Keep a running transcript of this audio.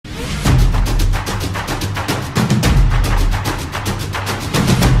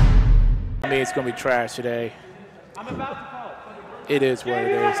game's going to be trash today. It is what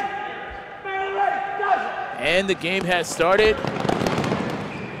it is. And the game has started.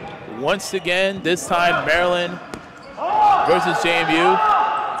 Once again, this time Maryland versus JMU.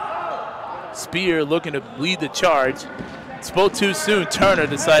 Spear looking to lead the charge. Spoke too soon. Turner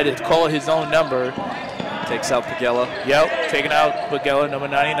decided to call his own number. Takes out Pagella. Yep, taking out Pagella, number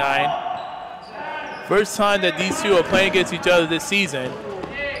 99. First time that these two are playing against each other this season.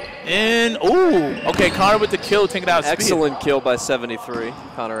 And, ooh, okay, Connor with the kill, taking out Spear. Excellent kill by 73,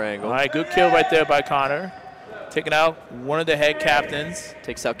 Connor Angle. All right, good kill right there by Connor. Taking out one of the head captains.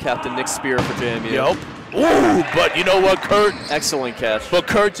 Takes out Captain Nick Spear for JMU. Yep. Ooh, but you know what, Kurt? Excellent catch. But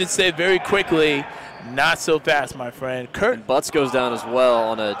Kurt just said very quickly, not so fast, my friend. Kurt. And Butts goes down as well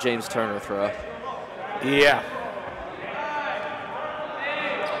on a James Turner throw. Yeah.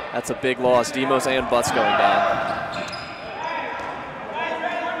 That's a big loss. Demos and Butts going down.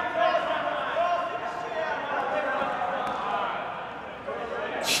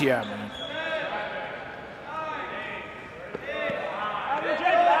 Yeah, man.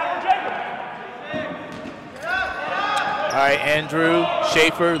 All right, Andrew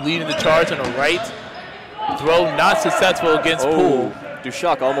Schaefer leading the charge on the right. Throw not successful against Poole.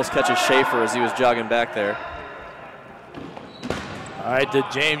 Dushak almost catches Schaefer as he was jogging back there. All right, the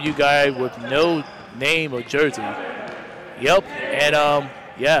JMU guy with no name or jersey. Yep, and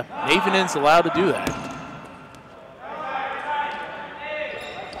yeah, Nathan's allowed to do that.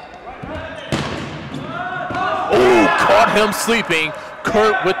 Oh, caught him sleeping.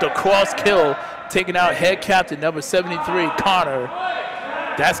 Kurt with the cross kill, taking out head captain number 73, Connor.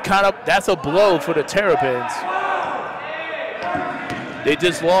 That's a blow for the Terrapins. They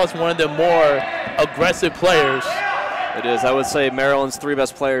just lost one of the more aggressive players. It is. I would say Maryland's 3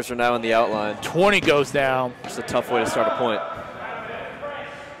 best players are now in the outline. 20 goes down. It's a tough way to start a point.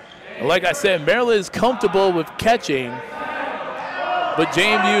 Like I said, Maryland is comfortable with catching, but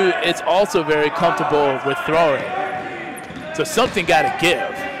JMU is also very comfortable with throwing. So something got to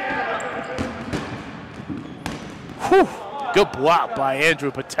give. Whew. Good block by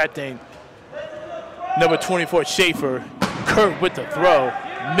Andrew protecting number 24, Schaefer. Kurt with the throw.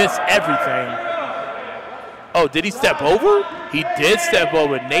 Missed everything. Oh, did he step over? He did step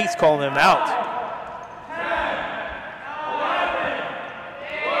over. Nate's calling him out.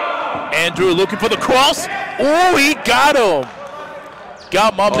 Andrew looking for the cross. Oh, he got him.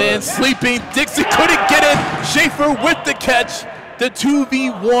 Got my man sleeping. Dixon couldn't get it. Schaefer with the catch. The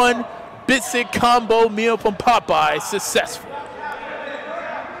 2v1 Bitsit combo meal from Popeye successful.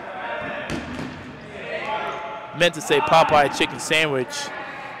 Meant to say Popeye chicken sandwich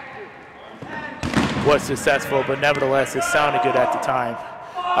was successful, but nevertheless it sounded good at the time.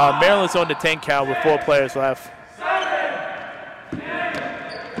 Maryland's on the 10 count with 4 players left.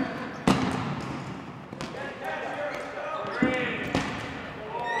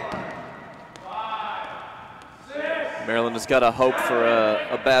 Maryland has got to hope for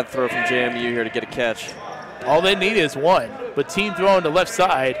a bad throw from JMU here to get a catch. All they need is one, but team throw on the left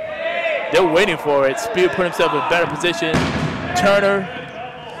side, they're waiting for it. Spear put himself in a better position. Turner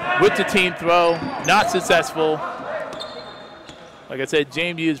with the team throw, not successful. Like I said,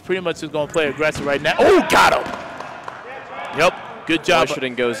 JMU is pretty much just going to play aggressive right now. Oh, got him! Yep, good job.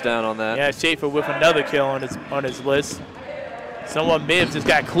 Washington goes down on that. Yeah, Schaefer with another kill on his list. Someone may have just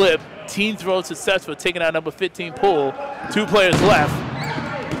got clipped. Team throw successful, taking out number 15, Poole. 2 players left.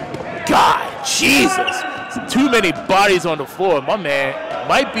 God, Jesus. Too many bodies on the floor. My man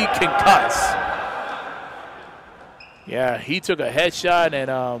might be concussed. Yeah, he took a headshot, and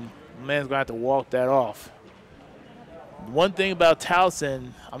man's going to have to walk that off. One thing about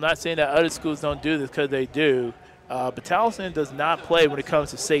Towson, I'm not saying that other schools don't do this because they do, but Towson does not play when it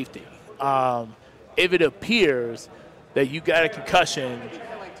comes to safety. If it appears that you got a concussion,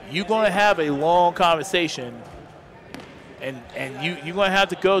 you're going to have a long conversation, and you're going to have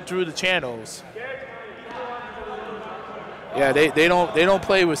to go through the channels. Yeah, they don't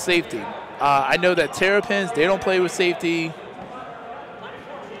play with safety. I know that Terrapins, they don't play with safety,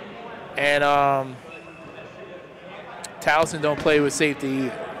 and Towson don't play with safety either.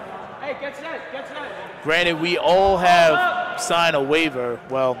 Hey, get to that. Granted, we all have signed a waiver.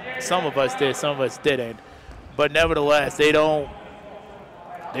 Well, some of us did, some of us didn't, but nevertheless, they don't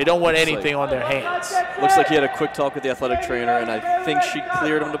want anything on their hands. Looks like he had a quick talk with the athletic trainer, and I think she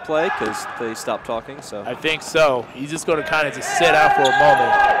cleared him to play because they stopped talking. So I think so. He's just going to kind of just sit out for a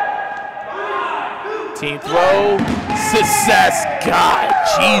moment. Team throw, success. God,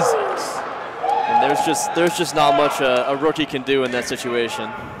 Jesus. And there's just not much a rookie can do in that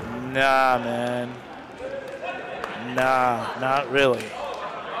situation. Nah, man. Nah, not really.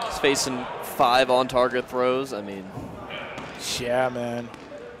 He's facing 5 on-target throws. I mean, yeah, man.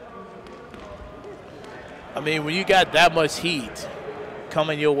 I mean, when you got that much heat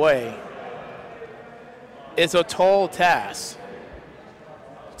coming your way, it's a tall task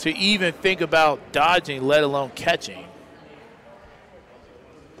to even think about dodging, let alone catching.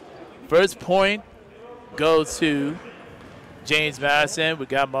 First point goes to James Madison. We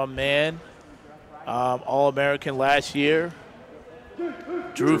got my man, All-American last year,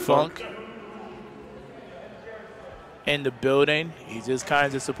 Drew Funk, in the building. He's just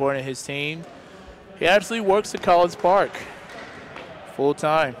kind of supporting his team. He actually works at College Park full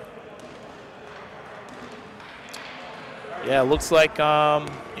time. Yeah, it looks like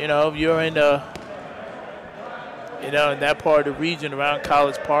you know, if you're in the in that part of the region around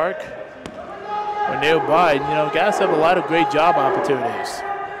College Park or nearby, you know, guys have a lot of great job opportunities.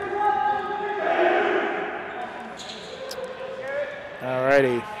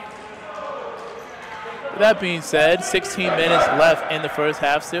 Alrighty. With that being said, 16 minutes left in the first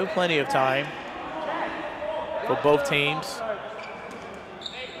half. Still plenty of time for both teams.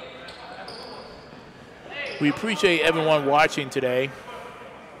 We appreciate everyone watching today.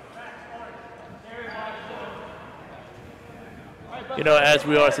 You know, as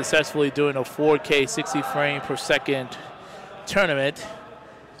we are successfully doing a 4K 60 frame per second tournament,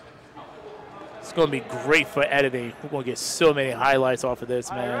 it's going to be great for editing. We're going to get so many highlights off of this,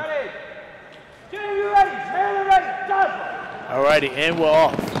 man. All righty, and we're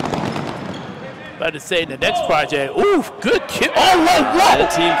off. About to say the next project. Ooh, good kick. Oh, whoa. And a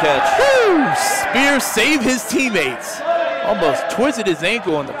team catch. Woo! Spears saved his teammates. Almost twisted his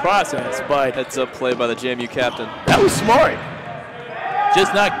ankle in the process, but Heads up play by the JMU captain. that was smart.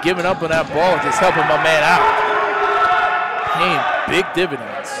 Just not giving up on that ball, just helping my man out. Paying big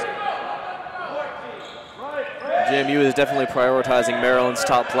dividends. JMU is definitely prioritizing Maryland's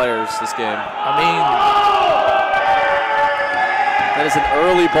top players this game. I mean, that is an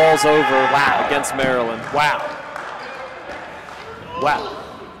early balls over against Maryland. wow.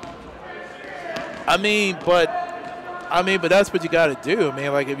 I mean, but that's what you got to do. I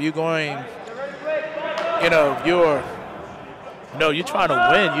mean, like if you're going, you know, if you're trying to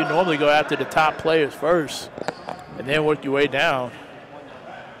win, you normally go after the top players first and then work your way down.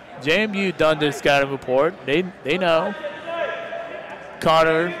 JMU done this scouting report. They know.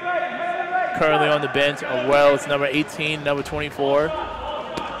 Connor currently on the bench as well. It's number 18, number 24.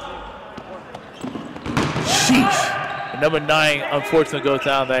 Sheesh. And number 9, unfortunately, goes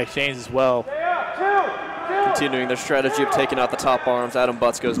down that exchange as well. Continuing their strategy of taking out the top arms, Adam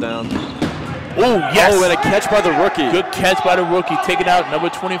Butts goes down. Oh, yes. Oh, and a catch by the rookie. Good catch by the rookie, taking out number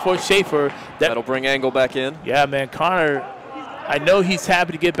 24, Schaefer. That'll bring Angle back in. Yeah, man, Connor, I know he's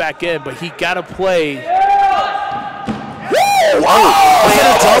happy to get back in, but he got to play.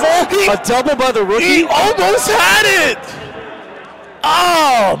 A double by the rookie? He almost had it.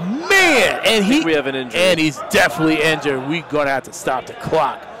 Oh, man. And we have an injury. And he's definitely injured. We're going to have to stop the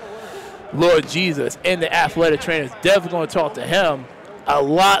clock. Lord Jesus. And the athletic trainer is definitely going to talk to him a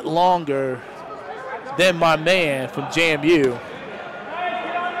lot longer than my man from JMU.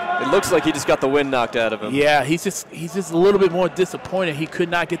 It looks like he just got the wind knocked out of him. Yeah, he's just a little bit more disappointed he could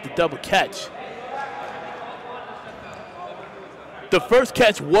not get the double catch. The first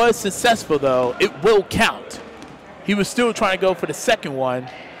catch was successful, though. It will count. He was still trying to go for the second one.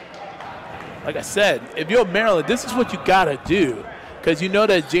 Like I said, if you're Maryland, this is what you got to do, because you know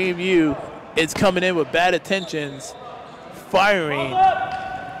that JMU is coming in with bad intentions, firing,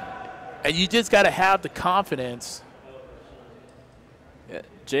 and you just got to have the confidence. Yeah,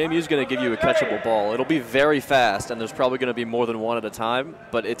 JMU's going to give you a catchable ball. It'll be very fast, and there's probably going to be more than one at a time,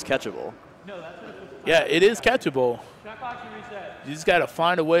 but it's catchable. Yeah, it is catchable. You just got to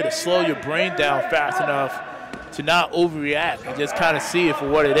find a way to slow your brain down fast enough to not overreact and just kind of see it for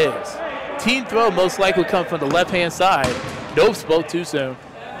what it is. Team throw most likely come from the left-hand side. Nope, spoke too soon.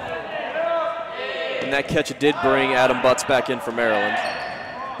 And that catch did bring Adam Butts back in for Maryland.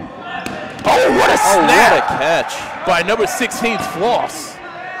 Oh, what a snap! What a catch. By number 16, Floss.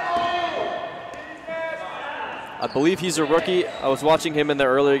 I believe he's a rookie. I was watching him in their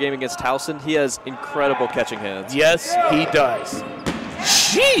earlier game against Towson. He has incredible catching hands. Yes, he does.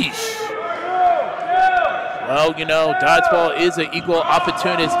 Sheesh. Well, you know, dodgeball is an equal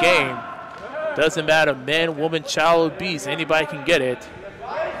opportunist game. Doesn't matter, man, woman, child, or beast. Anybody can get it.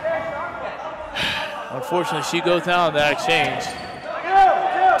 Unfortunately, she goes down in that exchange.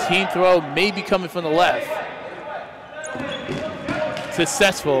 Team throw may be coming from the left.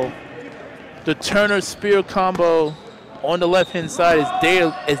 Successful. The Turner spear combo on the left-hand side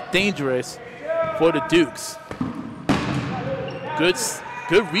is dangerous for the Dukes.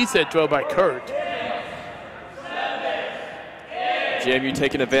 Good reset throw by Kurt. JMU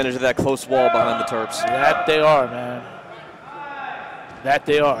taking advantage of that close wall behind the Terps. That they are, man. That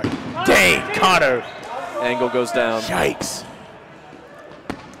they are. Dang, Connor. Angle goes down. Yikes.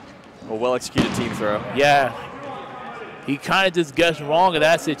 A well-executed team throw. Yeah. He kind of just guessed wrong in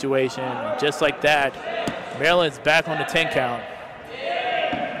that situation. Just like that, Maryland's back on the 10 count.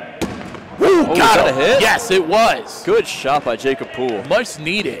 Woo, got him. A hit? Yes, it was. Good shot by Jacob Poole. Much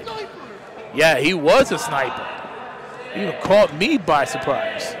needed. Yeah, he was a sniper. He even caught me by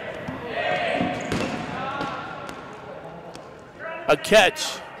surprise. A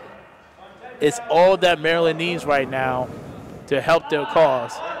catch is all that Maryland needs right now to help their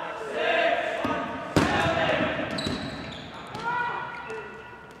cause.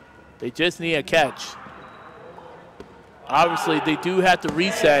 They just need a catch. Obviously, they do have to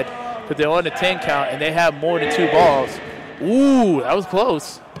reset because they're on the 10 count and they have more than 2 balls. Ooh, that was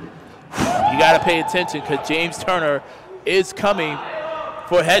close. You got to pay attention because James Turner is coming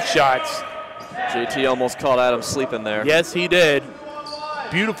for headshots. JT almost caught Adam sleeping there. Yes, he did.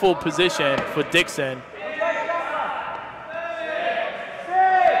 Beautiful position for Dixon.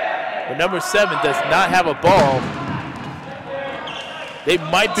 But number 7 does not have a ball. They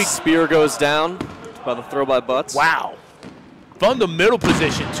might be. Spear goes down by the throw by Butts. Wow. From the middle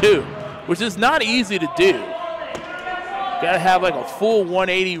position, too, which is not easy to do. Got to have like a full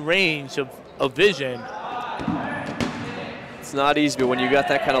 180 range of vision. It's not easy, but when you got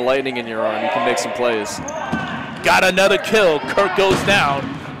that kind of lightning in your arm, you can make some plays. Got another kill. Kirk goes down.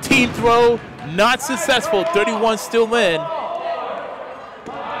 Team throw, not successful. 31 still in.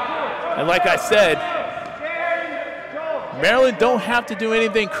 And like I said, Maryland don't have to do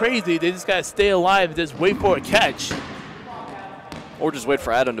anything crazy. They just got to stay alive and just wait for a catch. Or just wait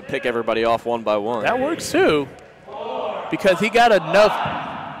for Adam to pick everybody off one by one. That works too, because he got enough.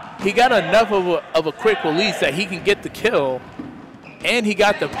 He got enough of a quick release that he can get the kill, and he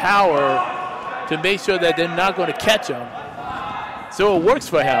got the power to make sure that they're not going to catch him. So it works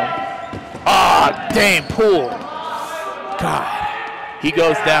for him. Ah, dang, Poole. God, he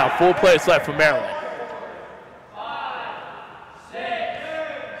goes down. 4 players left for Maryland.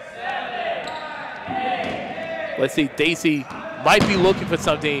 Let's see, Dacey might be looking for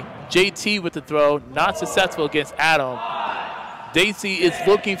something. JT with the throw, not successful against Adam. Dacey is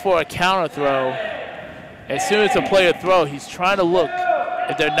looking for a counter throw. As soon as a player throw, he's trying to look.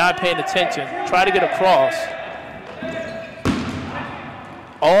 If they're not paying attention, try to get across.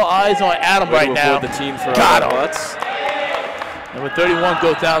 All eyes on Adam right now. The team throw. Got him. Number 31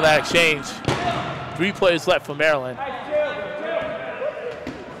 goes down that exchange. 3 players left for Maryland.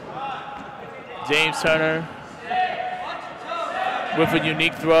 James Turner with a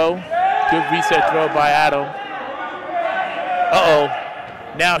unique throw. Good reset throw by Adam. Uh-oh.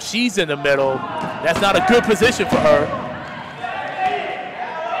 Now she's in the middle. That's not a good position for her.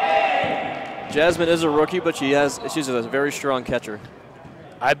 Jasmine is a rookie, but she's a very strong catcher.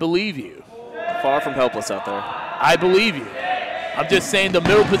 I believe you. Far from helpless out there. I believe you. I'm just saying the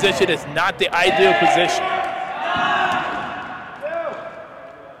middle position is not the ideal position.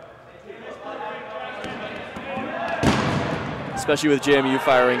 Especially with JMU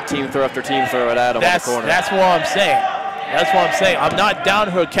firing team throw after team throw at Adam on the corner. That's what I'm saying. That's what I'm saying. I'm not down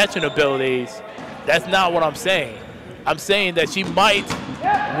to her catching abilities. That's not what I'm saying. I'm saying that she might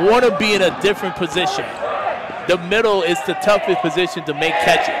want to be in a different position. The middle is the toughest position to make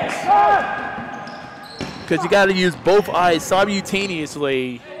catches. Because you got to use both eyes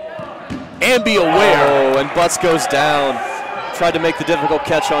simultaneously and be aware. Oh, and Butts goes down. Tried to make the difficult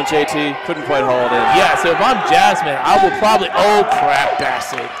catch on JT. Couldn't quite haul it in. Yeah, so if I'm Jasmine, I will probably, oh crap,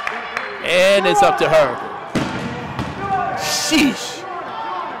 bastard. And it's up to her. Sheesh.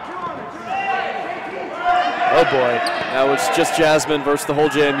 Oh boy. That was just Jasmine versus the whole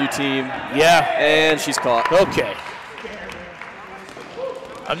JMU team. Yeah. And she's caught. Okay.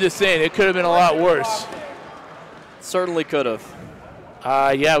 I'm just saying, it could have been a lot worse. Certainly could have.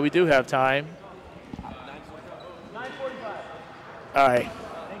 Yeah, we do have time. All right.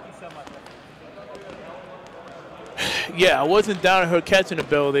 Thank you so much. Yeah, I wasn't down on her catching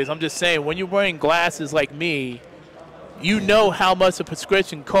abilities. I'm just saying, when you're wearing glasses like me, you know how much a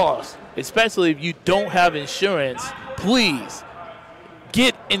prescription costs, especially if you don't have insurance. Please,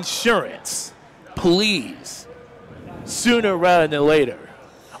 get insurance. Please. Sooner rather than later.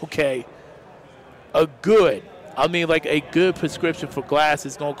 Okay? A good prescription for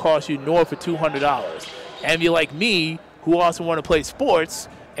glasses is going to cost you north of $200. And if you're like me, who also want to play sports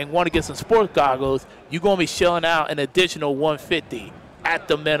and want to get some sports goggles, you're going to be shelling out an additional $150 at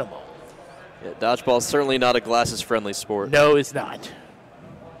the minimum. Yeah, dodgeball is certainly not a glasses-friendly sport. No, it's not.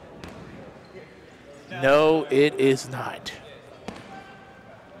 No, it is not.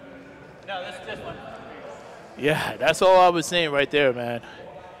 No, this is this one. Yeah, that's all I was saying right there, man.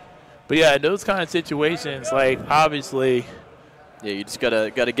 But yeah, those kind of situations, like obviously. Yeah, you just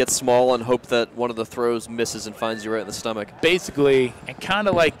gotta get small and hope that one of the throws misses and finds you right in the stomach. Basically, and kind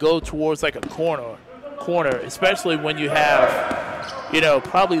of like go towards like a corner, especially when you have, you know,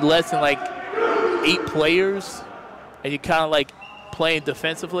 probably less than like 8 players, and you kind of like playing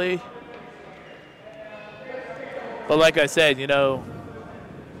defensively. But like I said, you know,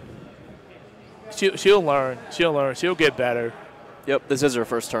 she'll learn. She'll get better. Yep, this is her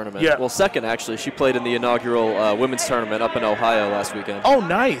first tournament. Yeah. Well, second, actually. She played in the inaugural women's tournament up in Ohio last weekend. Oh,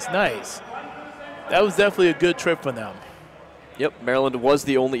 nice. That was definitely a good trip for them. Yep, Maryland was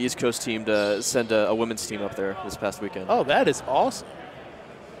the only East Coast team to send a women's team up there this past weekend. Oh, that is awesome.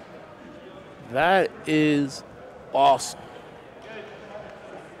 That is awesome.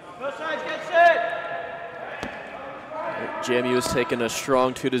 Both sides get set. JMU has taken a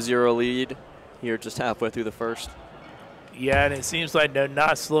strong 2-0 lead here just halfway through the first. Yeah, and it seems like they're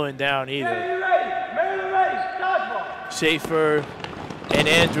not slowing down either. Maryland ready. Dodgeball. Schaefer and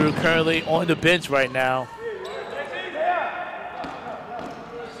Andrew currently on the bench right now.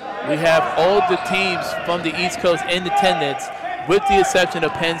 We have all the teams from the East Coast in attendance, with the exception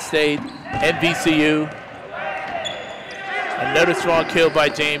of Penn State and VCU. Another strong kill by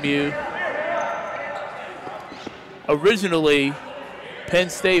JMU. Originally, Penn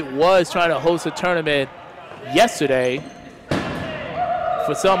State was trying to host a tournament yesterday.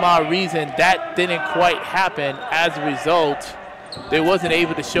 For some odd reason, that didn't quite happen. As a result, they wasn't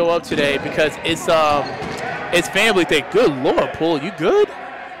able to show up today because it's family thing. Good Lord, Poole, you good?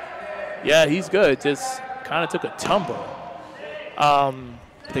 Yeah, he's good. Just kind of took a tumble. I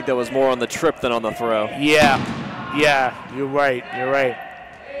think that was more on the trip than on the throw. Yeah, you're right.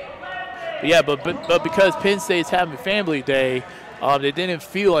 But yeah, but because Penn State's having family day, they didn't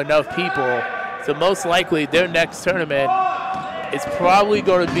feel enough people. So most likely their next tournament is probably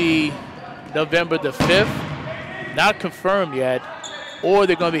going to be November the 5th. Not confirmed yet. Or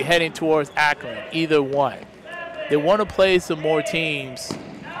they're going to be heading towards Akron. Either one. They want to play some more teams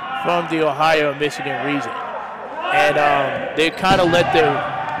from the Ohio and Michigan region. And they kind of let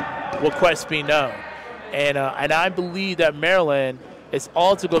their requests be known. And I believe that Maryland is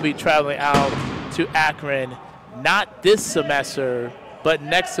also going to be traveling out to Akron, not this semester, but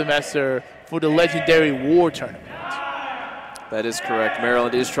next semester for the legendary War Tournament. That is correct.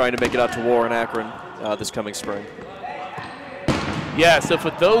 Maryland is trying to make it out to War in Akron this coming spring. Yeah, so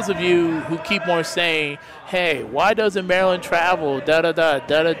for those of you who keep on saying, hey, why doesn't Maryland travel, da-da-da.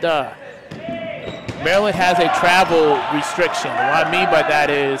 Maryland has a travel restriction. And what I mean by that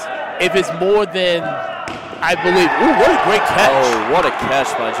is if it's more than, I believe, ooh, what a great catch. Oh, what a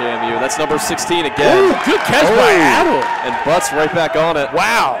catch by JMU. That's number 16 again. Ooh, good catch by Adel. And Butts right back on it.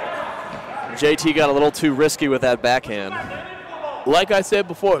 Wow. JT got a little too risky with that backhand. Like I said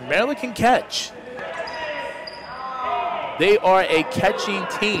before, Maryland can catch. They are a catching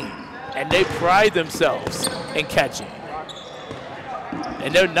team, and they pride themselves in catching.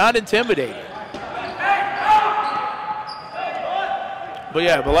 And they're not intimidated. But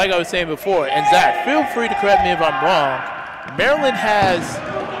yeah, but like I was saying before, and Zach, feel free to correct me if I'm wrong, Maryland has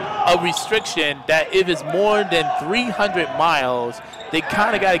a restriction that if it's more than 300 miles, they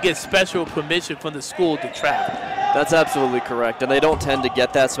kind of got to get special permission from the school to travel. That's absolutely correct, and they don't tend to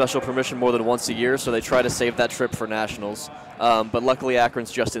get that special permission more than once a year, so they try to save that trip for nationals. But luckily,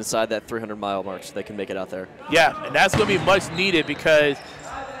 Akron's just inside that 300-mile mark, so they can make it out there. Yeah, and that's going to be much needed because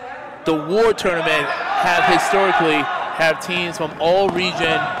the War Tournament historically have teams from all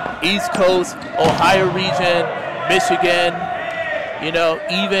region, East Coast, Ohio region, Michigan,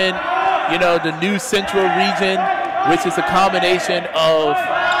 even, the new Central region, which is a combination of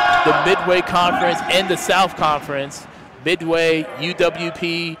the Midway Conference and the South Conference. Midway,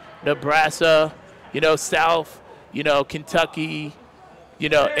 UWP, Nebraska, South, Kentucky,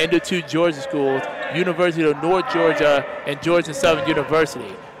 and the 2 Georgia schools, University of North Georgia and Georgia Southern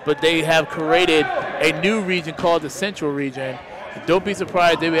University. But they have created a new region called the Central region. Don't be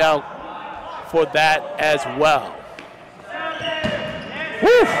surprised they'll be out for that as well.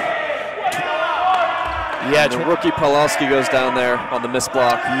 Woo! Yeah, the rookie Pawlowski goes down there on the missed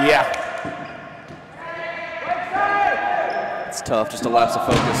block. Yeah. It's tough, just a lapse of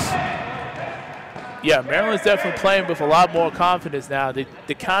focus. Yeah, Maryland's definitely playing with a lot more confidence now. They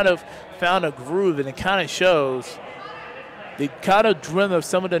kind of found a groove, and it kind of shows. They kind of dwindled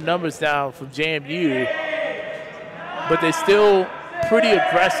some of the numbers down from JMU, but they're still pretty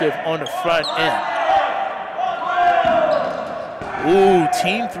aggressive on the front end. Ooh,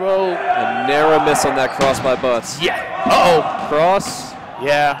 team throw. A narrow miss on that cross by Butts. Yeah. Uh-oh. Cross.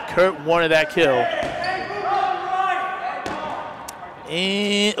 Yeah, Kurt wanted that kill.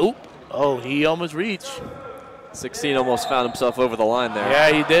 And, oh, he almost reached. 16 almost found himself over the line there.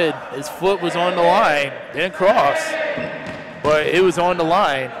 Yeah, he did. His foot was on the line. Didn't cross, but it was on the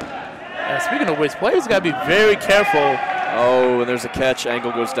line. And speaking of which, players got to be very careful. Oh, and there's a catch.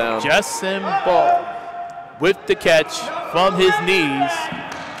 Angle goes down. Justin Ball with the catch from his knees.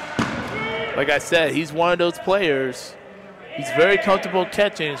 Like I said, he's one of those players. He's very comfortable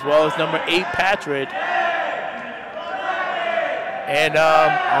catching, as well as number 8, Patrick. And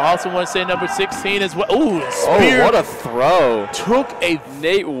I also want to say number 16 as well. Ooh, Spear. Oh, what a throw. Took a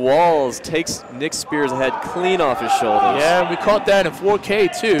Nate Walls takes Nick Spears' head clean off his shoulders. Yeah, we caught that in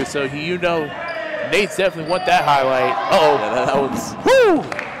 4K too, so you know Nate's definitely want that highlight. Uh-oh. Yeah, that was. Woo!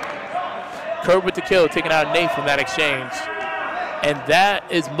 Kurt with the kill, taking out Nate from that exchange. And that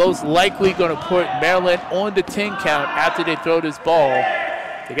is most likely going to put Maryland on the 10 count after they throw this ball.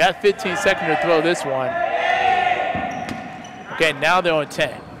 They got 15 seconds to throw this one. Okay, now they're on 10.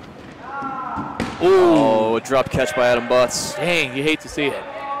 Ooh. Oh, a drop catch by Adam Butts. Dang, you hate to see it.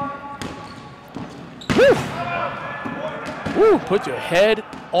 Woo! Woo, put your head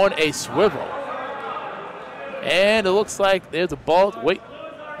on a swivel. And it looks like there's a ball. Wait.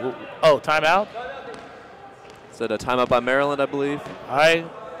 Oh, timeout? Is that a timeout by Maryland, I believe? All right.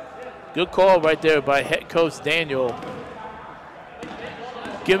 Good call right there by head coach Daniel.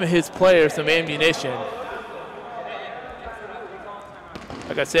 Giving his players some ammunition.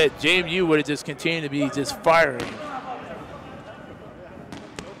 Like I said, JMU would have just continued to be just firing.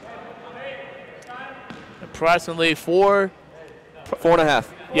 Approximately 4.5.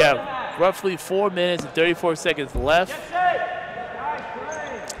 Yeah, roughly 4 minutes and 34 seconds left.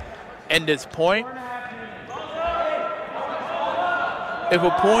 And this point, if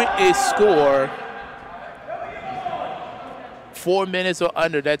a point is scored 4 minutes or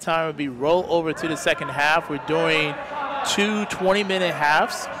under, that time would be roll over to the second half. We're doing 2 20-minute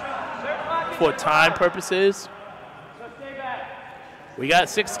halves for time purposes. We got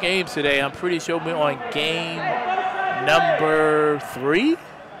 6 games today. I'm pretty sure we're on game number 3.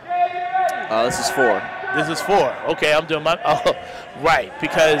 This is 4. This is 4. Okay, I'm doing my. Oh, right,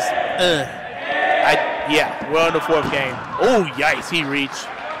 because yeah, we're on the 4th game. Oh, yikes! He reached.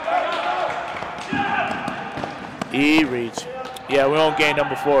 He reached. Yeah, we're on game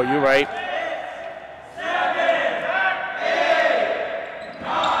number 4. You're right.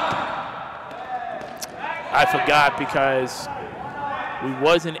 I forgot because we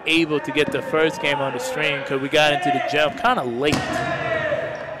wasn't able to get the first game on the stream because we got into the gym kind of late.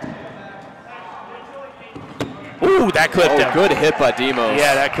 Ooh, that clipped him. Good hit by Demos.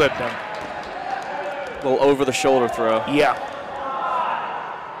 Yeah, that clipped him. A little over-the-shoulder throw. Yeah.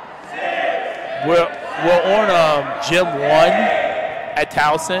 We're on Gym 1 at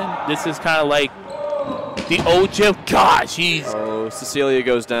Towson. This is kind of like the old gym. God, she's. Oh, Cecilia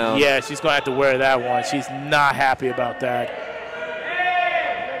goes down. Yeah, she's going to have to wear that one. She's not happy about that.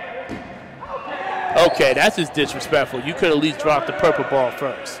 Okay, that's just disrespectful. You could at least drop the purple ball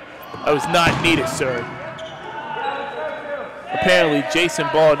first. That was not needed, sir. Apparently, Jason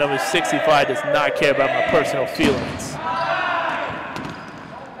Ball, number 65, does not care about my personal feelings.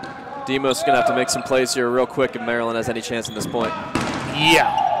 Demos is going to have to make some plays here real quick if Maryland has any chance in this point. Yeah.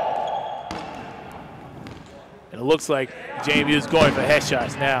 And it looks like JMU is going for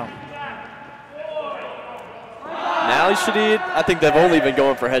headshots now. Now he should eat. I think they've only been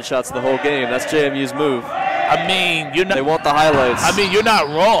going for headshots the whole game. That's JMU's move. I mean, you're not. They want the highlights. I mean, you're not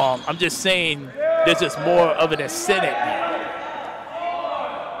wrong. I'm just saying there's just more of an incentive now.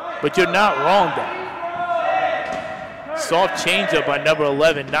 But you're not wrong, though. Soft changeup by number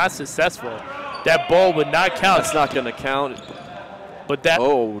 11, not successful. That ball would not count. That's not going to count. But that.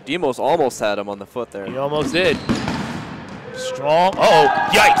 Oh, Demos almost had him on the foot there. He almost did. Strong. Uh-oh,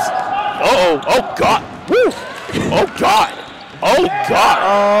 yikes. Uh-oh, oh, God. Woo. Oh, God. Oh, God.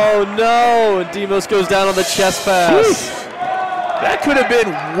 Oh, no. And Demos goes down on the chest pass. Whew. That could have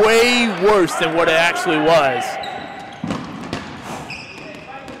been way worse than what it actually was.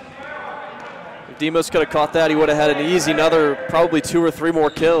 If Demos could have caught that, he would have had an easy another probably 2 or 3 more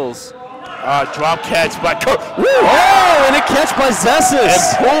kills. Drop catch by Kurt. Oh, and a catch by Zessis.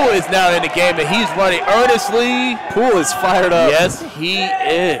 And Poole is now in the game, and he's running earnestly. Poole is fired up. Yes, he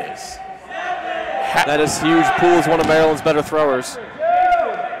is. That is huge. Poole is one of Maryland's better throwers.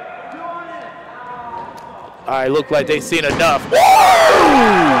 All right, look like they've seen enough.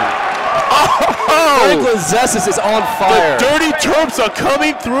 Oh! Franklin Zessis is on fire. The Dirty Terps are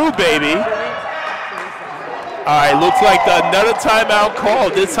coming through, baby. All right, looks like another timeout call,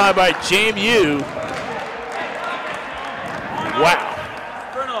 this time by JMU. Wow.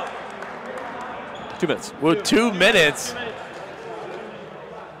 2 minutes. We're 2 minutes.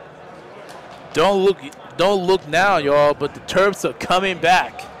 Don't look now, y'all, but the Terps are coming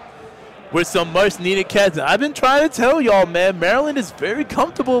back with some much-needed catching. I've been trying to tell y'all, man, Maryland is very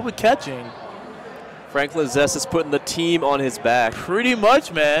comfortable with catching. Franklin Zess is putting the team on his back. Pretty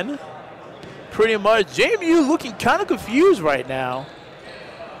much, man. Pretty much. JMU looking kind of confused right now.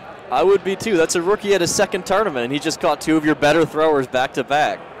 I would be too. That's a rookie at his second tournament, and he just caught 2 of your better throwers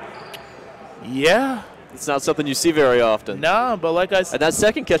back-to-back. Yeah. It's not something you see very often. Nah, but like I said. And that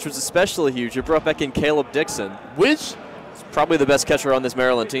second catch was especially huge. You brought back in Caleb Dixon. Which? He's probably the best catcher on this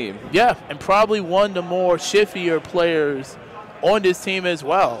Maryland team. Yeah, and probably one of the more shiftier players on this team as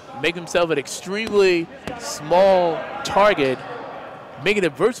well. Make himself an extremely small target, making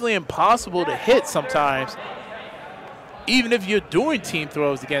it virtually impossible to hit sometimes, even if you're doing team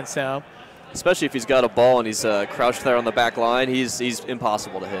throws against him. Especially if he's got a ball and he's crouched there on the back line, he's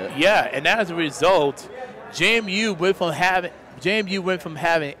impossible to hit. Yeah, and as a result, JMU went from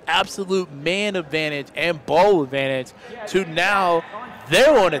having absolute man advantage and ball advantage to now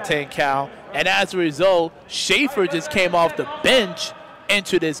they're on a 10 count, and as a result, Schaefer just came off the bench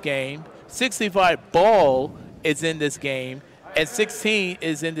into this game. 65 ball is in this game, and 16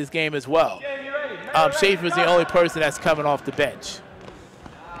 is in this game as well. Schaefer's the only person that's coming off the bench.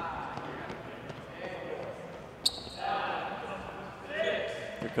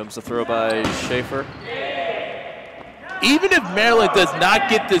 Here comes the throw by Schaefer. Even if Maryland does not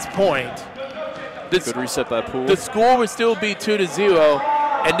get this point, good reset by Poole. The score would still be 2-0,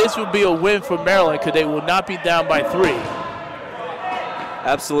 and this would be a win for Maryland because they will not be down by 3.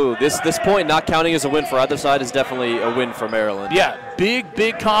 Absolutely. This point not counting as a win for either side is definitely a win for Maryland. Yeah,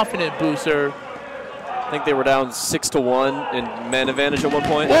 big confident booster. I think they were down 6-1 in man advantage at one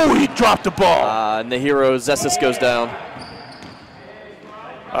point. Oh, he dropped the ball. And the hero, Zessis, goes down.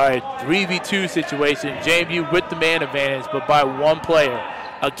 All right, 3v2 situation. JMU with the man advantage, but by 1 player.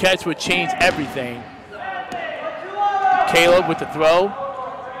 A catch would change everything. Caleb with the throw.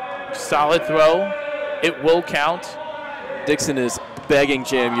 Solid throw. It will count. Dixon is begging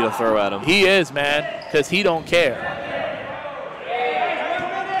JMU to throw at him. He is, man, because he don't care.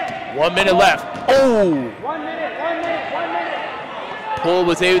 1 minute left. Oh! 1 minute, 1 minute, 1 minute. Poole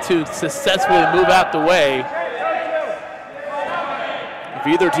was able to successfully move out the way. If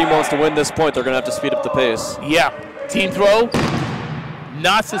either team wants to win this point, they're going to have to speed up the pace. Yeah. Team throw.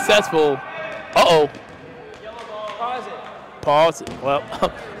 Not successful. Uh-oh. Pause it. Pause it. Well,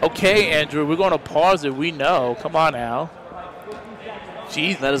 okay, Andrew, we're going to pause it. We know. Come on now.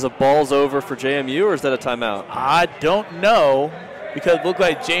 Jeez. That is a balls over for JMU, or is that a timeout? I don't know, because it looked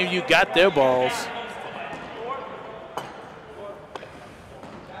like JMU got their balls.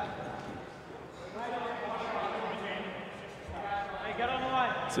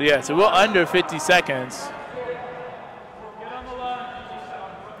 So, yeah, so we're under 50 seconds.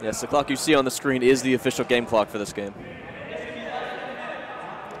 Yes, the clock you see on the screen is the official game clock for this game.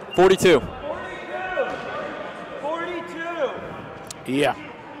 42. 42. Yeah.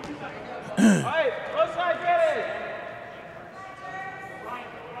 All right, both sides ready.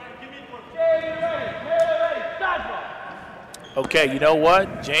 Ready. Dodgeball. Okay, you know what?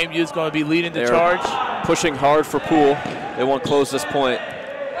 JMU is going to be leading the charge. Pushing hard for Poole. They won't close this point.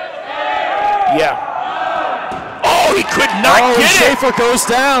 Yeah. Oh, he could not get it. Schaefer goes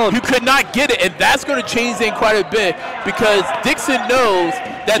down. You could not get it, and that's going to change things quite a bit because Dixon knows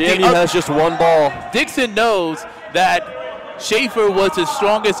that JMU has just 1 ball. Dixon knows that Schaefer was his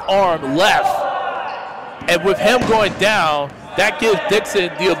strongest arm left, and with him going down, that gives Dixon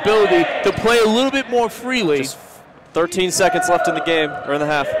the ability to play a little bit more freely. Just 13 seconds left in the game, or in the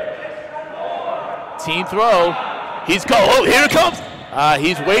half. Team throw. He's go. Oh, here it comes.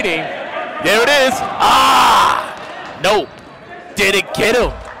 He's waiting. There it is. No. Did it get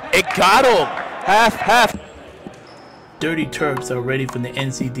him? It got him. Half. Dirty Terps are ready for the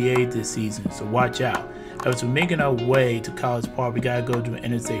NCAA this season, so watch out. As we're making our way to College Park, we gotta go to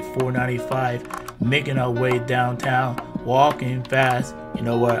Interstate 495, making our way downtown, walking fast. You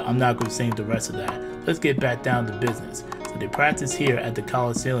know what? I'm not gonna sing the rest of that. Let's get back down to business. So they practice here at the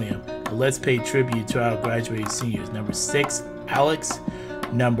Coliseum, and let's pay tribute to our graduating seniors. Number 6, Alex.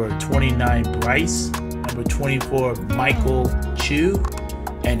 Number 29, Bryce. Number 24, Michael Chu.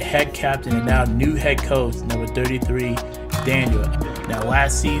 And head captain and now new head coach, number 33, Daniel. Now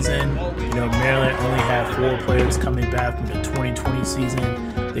last season, Maryland only had 4 players coming back from the 2020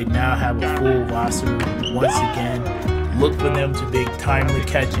 season. They now have a full roster once again. Look for them to be timely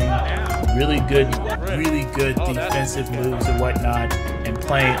catching, really good defensive moves and whatnot, and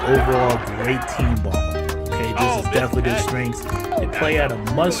playing overall great team ball. Okay, this is definitely their strengths. They play at a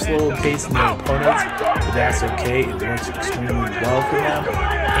much slower pace than their opponents, but that's okay. It works extremely well for them,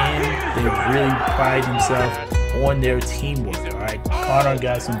 and they really pride themselves on their teamwork. All right, Connor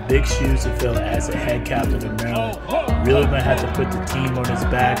got some big shoes to fill as a head captain of Maryland. Really gonna have to put the team on his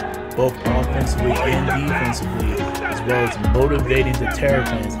back, both offensively and defensively, as well as motivating the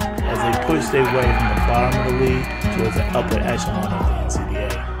Terrapins as they push their way from the bottom of the league towards the upper echelon of the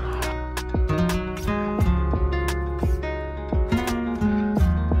NCAA.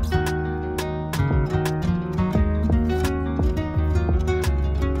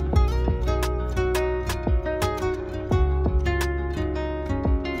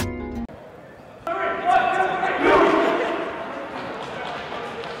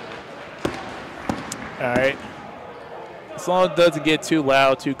 All right. As long as it doesn't get too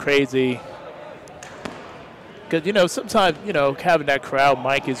loud, too crazy. Because, you know, sometimes, you know, having that crowd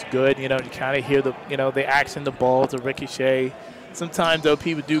mic is good. You know, you kind of hear the, you know, the action, the balls, the ricochet. Sometimes, though,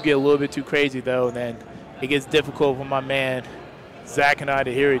 people do get a little bit too crazy, though, and then it gets difficult for my man Zach and I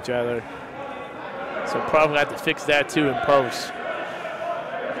to hear each other. So probably have to fix that, too, in post.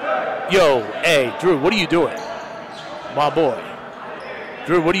 Yo, hey, Drew, what are you doing? My boy.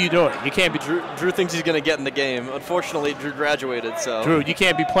 Drew, what are you doing? You can't be. Drew thinks he's going to get in the game. Unfortunately, Drew graduated, so. Drew, you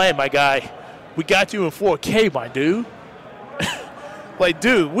can't be playing, my guy. We got you in 4K, my dude. Like,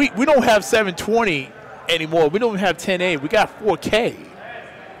 dude, we don't have 720 anymore. We don't have 1080. We got 4K.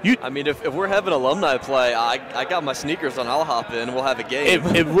 I mean, if we're having alumni play, I got my sneakers on. I'll hop in. We'll have a game.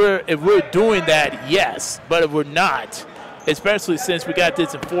 If we're doing that, yes. But if we're not, especially since we got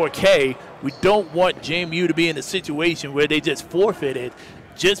this in 4K, we don't want JMU to be in a situation where they just forfeit it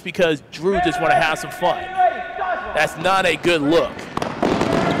just because Drew just want to have some fun. That's not a good look.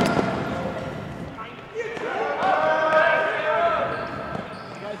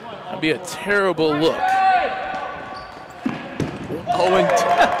 That'd be a terrible look. Oh, and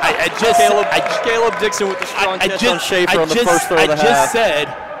Caleb Dixon with the strong catch on Schaefer on the first throw of the half. I just said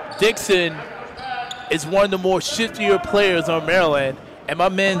Dixon is one of the more shiftier players on Maryland, and my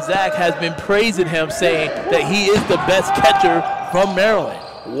man Zach has been praising him, saying that he is the best catcher from Maryland.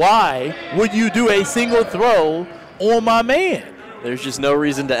 Why would you do a single throw on my man? There's just no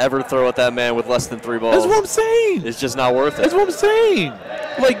reason to ever throw at that man with less than 3 balls. That's what I'm saying. It's just not worth it. That's what I'm saying.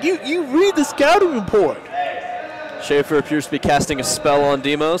 Like, you read the scouting report. Schaefer appears to be casting a spell on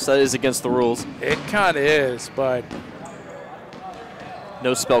Demos. That is against the rules. It kind of is, but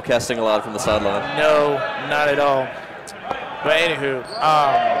no spell casting allowed from the sideline. No, not at all. But anywho,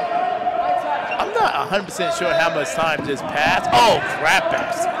 I'm not 100% sure how much time just passed. Oh, crap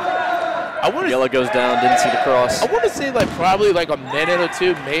bastard. Yellow goes down, didn't see the cross. I want to say like probably like a minute or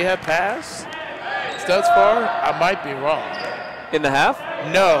two may have passed thus far. I might be wrong. In the half?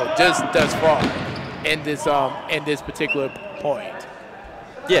 No, just thus far in this particular point.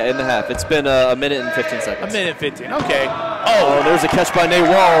 Yeah, in the half. It's been a minute and 15 seconds. A minute and 15, okay. Oh, there's a catch by Nate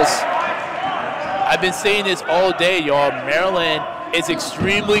Walls. I've been saying this all day, y'all. Maryland is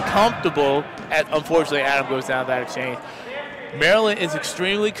extremely comfortable. Unfortunately, Adam goes down that exchange. Maryland is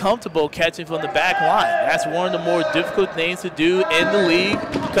extremely comfortable catching from the back line. That's one of the more difficult things to do in the league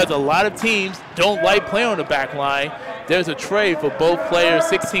because a lot of teams don't like playing on the back line. There's a trade for both players.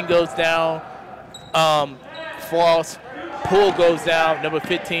 16 goes down. Floss. Poole goes down. Number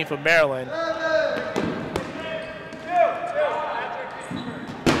 15 for Maryland.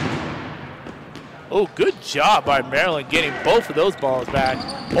 Oh, good job by Maryland getting both of those balls back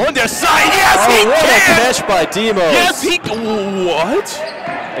on their side. Yes, he what can! A catch by Demos. Yes, he what?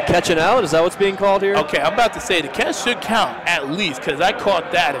 A catch and out? Is that what's being called here? Okay, I'm about to say the catch should count at least because I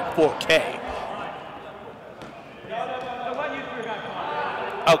caught that at 4K.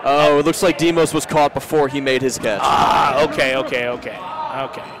 Oh, it looks like Demos was caught before he made his catch. Ah, okay.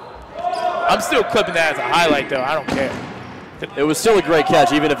 I'm still clipping that as a highlight, though. I don't care. It was still a great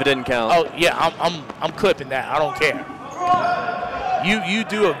catch, even if it didn't count. Oh yeah, I'm clipping that. I don't care. You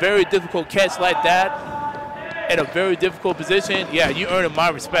do a very difficult catch like that in a very difficult position. Yeah, you earning my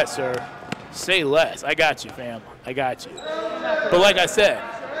respect, sir. Say less. I got you, fam. I got you. But like I said,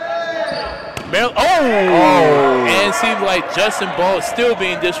 and it seems like Justin Ball is still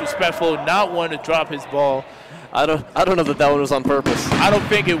being disrespectful, not wanting to drop his ball. I don't know that one was on purpose. I don't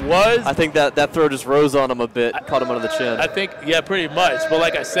think it was. I think that throw just rose on him a bit, caught him under the chin. I think, yeah, pretty much. But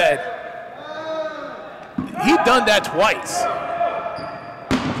like I said, he done that twice.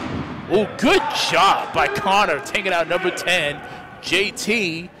 Oh, good job by Connor taking out number 10,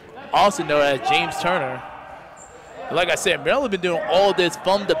 JT, also known as James Turner. Like I said, Maryland been doing all this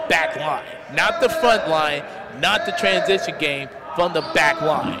from the back line. Not the front line, not the transition game, from the back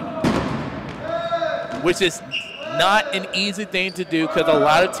line. Which is not an easy thing to do because a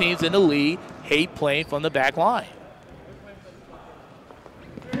lot of teams in the league hate playing from the back line.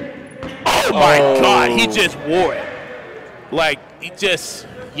 Oh my God, he just wore it. Like, he just,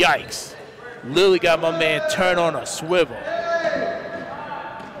 yikes. Literally got my man turned on a swivel.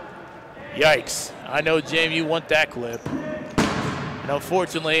 Yikes. I know JMU want that clip. And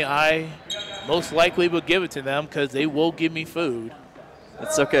unfortunately, I most likely will give it to them because they will give me food.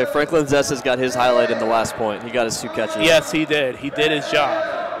 It's okay. Franklin Zess has got his highlight in the last point. He got his 2 catches. Yes, he did. He did his job.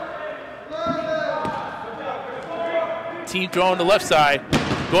 Team throw on the left side.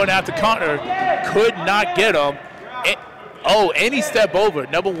 Going out to Connor. Could not get him. And he stepped over.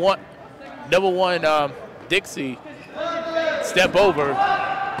 Number one, Dixie step over.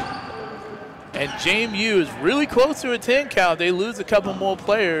 And JMU is really close to a 10 count. They lose a couple more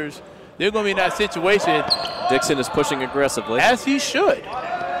players. They're going to be in that situation. Dixon is pushing aggressively. As he should.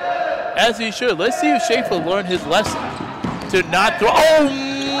 As he should. Let's see if Schaefer learned his lesson to not throw. Oh,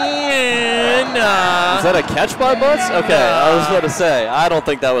 man. Is that a catch by Butts? Okay, I was about to say. I don't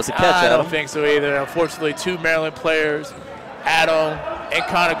think that was a catch, I Adam. don't think so either. Unfortunately, 2 Maryland players, Adam and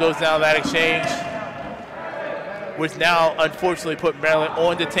Connor, goes down that exchange, which now unfortunately put Maryland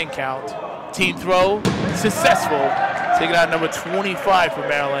on the 10 count. Team throw, successful. Taking out number 25 for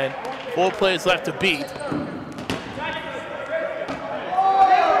Maryland. 4 players left to beat.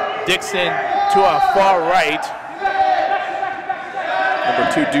 Dixon to our far right. Number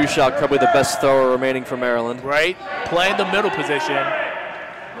 2, Dushak, probably the best thrower remaining for Maryland. Right, playing the middle position.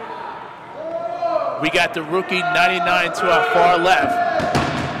 We got the rookie 99 to our far left.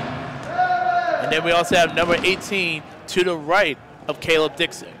 And then we also have number 18 to the right of Caleb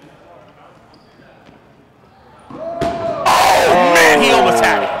Dixon. Oh, man, he almost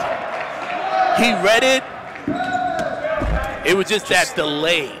had it. He read it. It was just that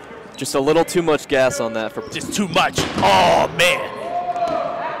delay. Just a little too much gas on that. Just too much. Oh, man.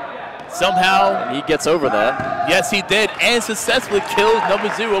 Somehow. And he gets over that. Yes, he did, and successfully kills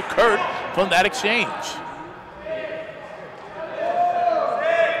number 0, Kurt, from that exchange.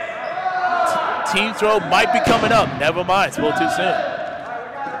 Team throw might be coming up. Never mind, it's a little too soon.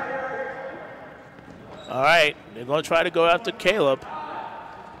 All right, they're going to try to go after Caleb.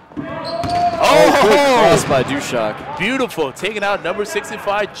 Oh, good cross by Dushak. Beautiful, taking out number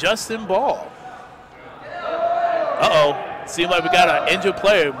 65, Justin Ball. Uh-oh, seems like we got an injured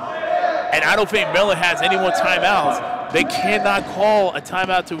player, and I don't think Maryland has any more timeouts. They cannot call a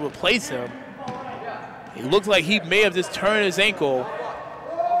timeout to replace him. It looks like he may have just turned his ankle.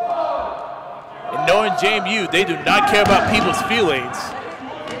 And knowing JMU, they do not care about people's feelings,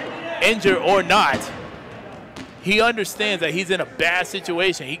 injured or not. He understands that he's in a bad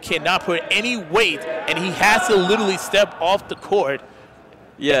situation. He cannot put any weight, and he has to literally step off the court.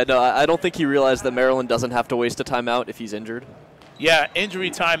 Yeah, no, I don't think he realized that Maryland doesn't have to waste a timeout if he's injured. Yeah, injury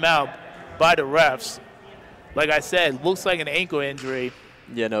timeout by the refs. Like I said, looks like an ankle injury.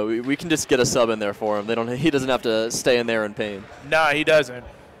 Yeah, no, we can just get a sub in there for him. He doesn't have to stay in there in pain. Nah, he doesn't.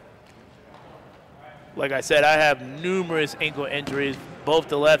 Like I said, I have numerous ankle injuries, both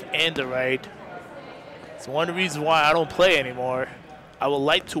the left and the right. It's one of the reasons why I don't play anymore. I would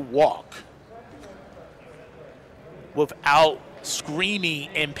like to walk without screaming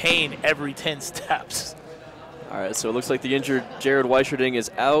in pain every 10 steps. All right, so it looks like the injured Jared Weicherding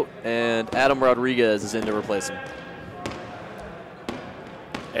is out, and Adam Rodriguez is in to replace him.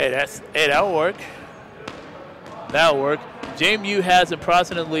 Hey, that'll work. That'll work. JMU has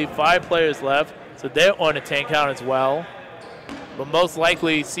approximately 5 players left, so they're on the 10 count as well. But most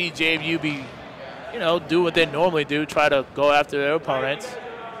likely see JMU be, do what they normally do, try to go after their opponents.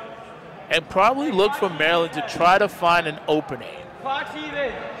 And probably look for Maryland to try to find an opening. Clock's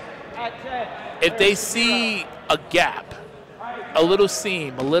even at 10. If they see a gap, a little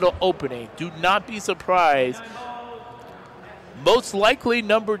seam, a little opening, do not be surprised. Most likely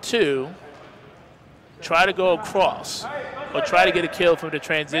number 2, try to go across or try to get a kill from the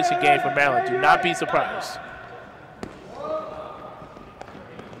transition game for Maryland. Do not be surprised.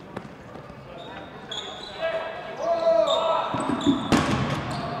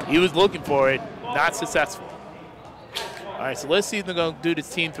 He was looking for it, not successful. All right, so let's see if they're going to do this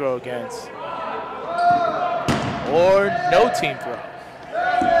team throw against. Or no team throw.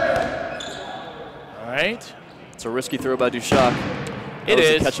 All right. It's a risky throw by Dushak. It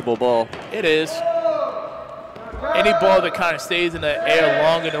is. A catchable ball. It is. Any ball that kind of stays in the air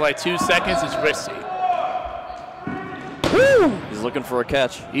longer than like 2 seconds is risky. Woo! He's looking for a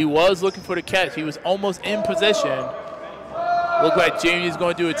catch. He was looking for the catch. He was almost in position. Look like JMU is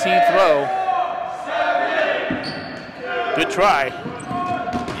going to do a team throw. Good try.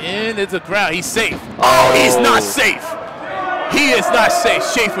 And it's a ground. He's safe. Oh, he's not safe. He is not safe.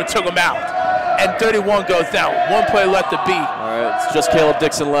 Schaefer took him out. And 31 goes down. 1 play left to beat. All right, it's just Caleb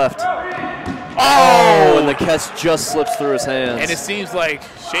Dixon left. Oh, and the catch just slips through his hands. And it seems like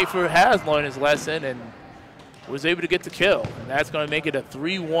Schaefer has learned his lesson and was able to get the kill. And that's going to make it a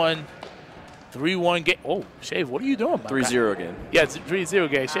 3-1 game. Oh, Shave, what are you doing? 3-0 game. Yeah, it's a 3-0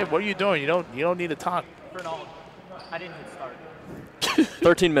 game. Shave, what are you doing? You don't need to talk. I didn't hit start.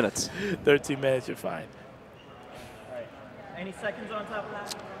 13 minutes. 13 minutes, you're fine. All right. Any seconds on top of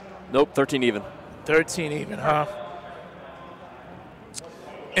that? Nope, 13 even. 13 even, huh?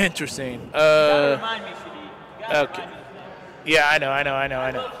 Interesting. You gotta remind me, Shadi. Okay. Yeah, I know.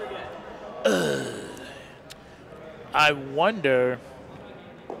 I wonder.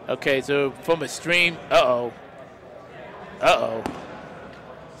 Okay, so from a stream.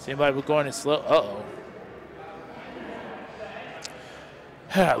 Seems like we're going in slow.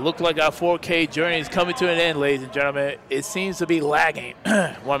 Look like our 4K journey is coming to an end, ladies and gentlemen. It seems to be lagging.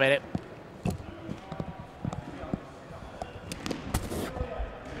 1 minute.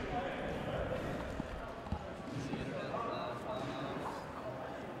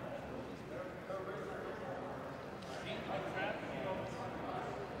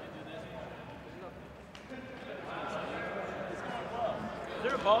 Is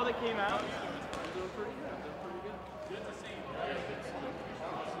there a ball that came out?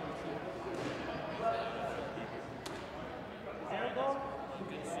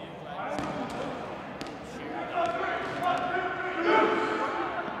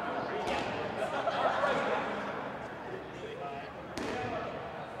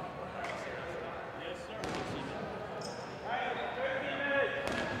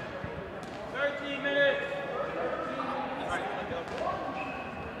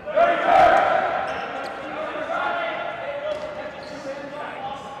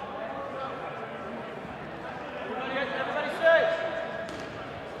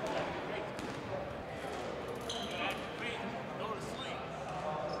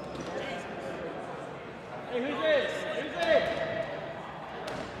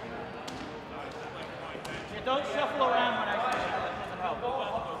 Don't shuffle around when I say that. That doesn't help.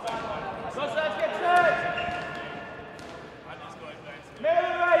 Go sides, get set.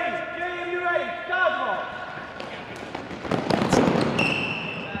 Mailer ready. JMU ready. Dodgeball.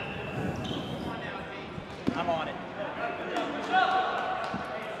 I'm on it.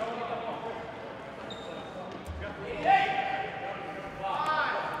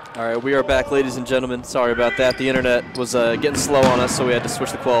 All right, we are back, ladies and gentlemen. Sorry about that. The internet was getting slow on us, so we had to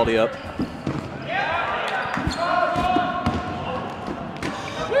switch the quality up.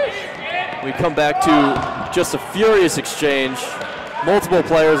 We come back to just a furious exchange. Multiple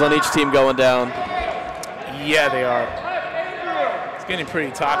players on each team going down. Yeah, they are. It's getting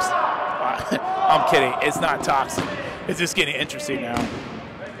pretty toxic. I'm kidding. It's not toxic. It's just getting interesting now.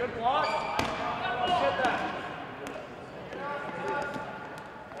 Good block.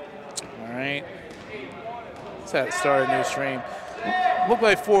 All right. Let's have to start a new stream. Look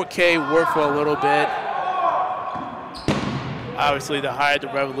like 4K worked for a little bit. Obviously, the higher the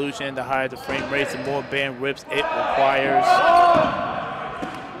resolution, the higher the frame rates, the more bandwidth it requires.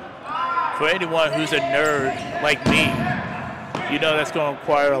 For anyone who's a nerd like me, you know that's going to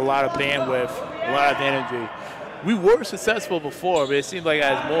require a lot of bandwidth, a lot of energy. We were successful before, but it seems like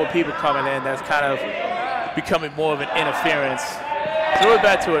as more people coming in, that's kind of becoming more of an interference. So we're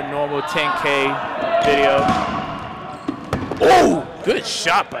back to a normal 10K video. Oh, good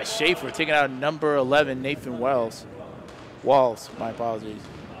shot by Schaefer, taking out number 11, Nathan Walls, my apologies.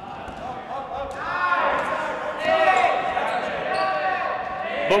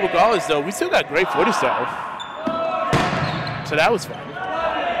 But regardless, though, we still got great footage, though. So that was fun.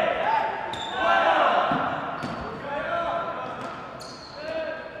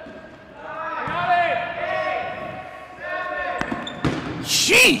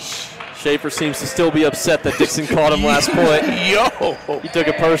 Sheesh! Schaefer seems to still be upset that Dixon caught him last point. Yo! He took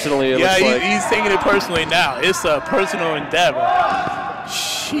it personally, it looks like. He's taking it personally now. It's a personal endeavor.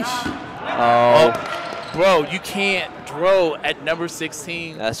 Sheesh. Oh. Bro, you can't throw at number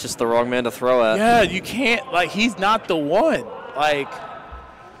 16. That's just the wrong man to throw at. Yeah, you can't. Like, he's not the one. Like,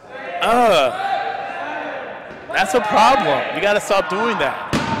 that's a problem. You got to stop doing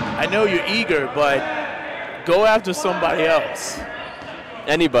that. I know you're eager, but go after somebody else.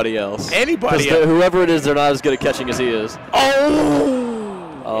 Anybody else. Anybody else. Whoever it is, they're not as good at catching as he is.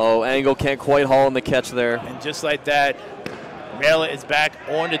 Oh! Oh, Angle can't quite haul in the catch there. And just like that, Maryland is back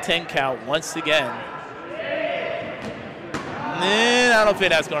on the 10 count once again. I don't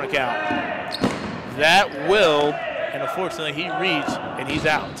think that's going to count. That will, and unfortunately he reached and he's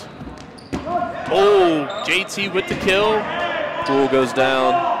out. Oh, JT with the kill. Poole goes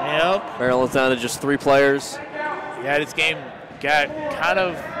down. Yep. Maryland's down to just 3 players. Yeah, this game got kind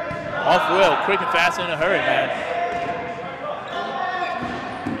of off wheel, quick and fast in a hurry, man.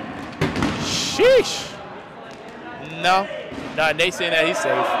 Sheesh. No, Nate's saying that he's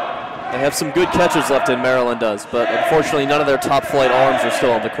safe. They have some good catchers left in, Maryland does, but unfortunately none of their top flight arms are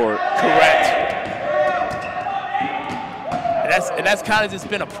still on the court. Correct. And that's kind of just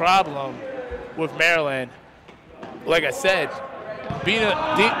been a problem with Maryland. Like I said, being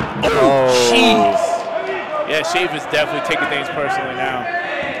jeez. Yeah, Schaefer's definitely taking things personally now.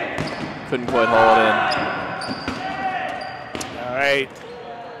 Couldn't quite haul it in. All right.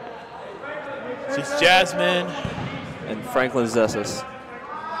 Just Jasmine. And Franklin Zessis.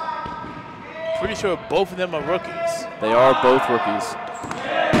 Pretty sure both of them are rookies. They are both rookies.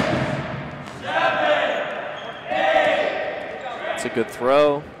 It's a good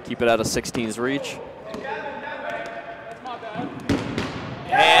throw. Keep it out of 16's reach.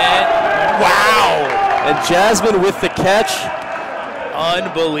 And wow! And Jasmine with the catch.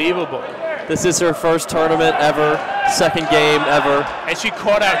 Unbelievable. This is her first tournament ever, second game ever. And she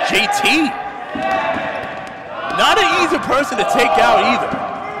caught out JT. Not an easy person to take out either.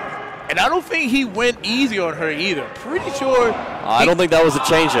 And I don't think he went easy on her either. Pretty sure. I don't think that was a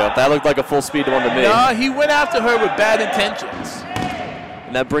changeup. That looked like a full speed one to me. No, he went after her with bad intentions.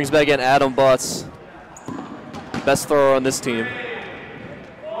 And that brings back in Adam Butts. Best thrower on this team.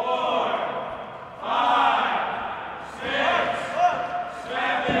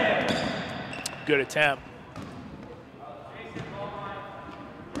 Good attempt.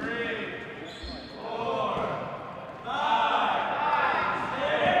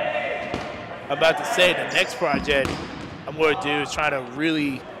 I'm about to say the next project I'm going to do is try to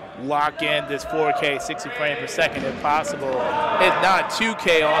really lock in this 4K 60 frames per second if possible. If not,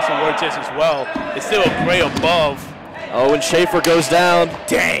 2K also works just as well. It's still a gray above. Oh, and Schaefer goes down.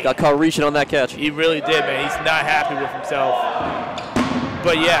 Dang. Got caught reaching on that catch. He really did, man. He's not happy with himself.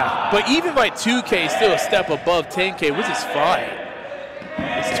 But yeah, but even like 2K is still a step above 10K, which is fine.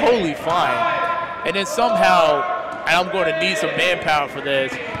 It's totally fine. And then somehow, and I'm going to need some manpower for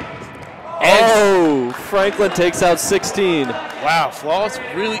this. Oh, Franklin takes out 16. Wow, Floss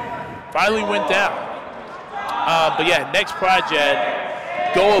really finally went down. But yeah, next project,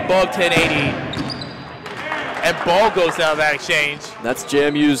 go above 1080. And ball goes down that exchange. That's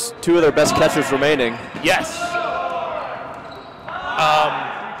JMU's 2 of their best catchers remaining. Yes.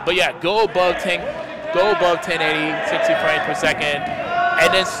 But yeah, go above 1080, 60 frames per second,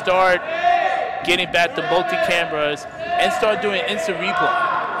 and then start getting back to multi-cameras and start doing instant replay.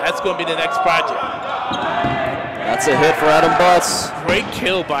 That's going to be the next project. That's a hit for Adam Butts. Great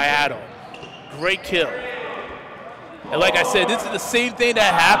kill by Adam. Great kill. And like I said, this is the same thing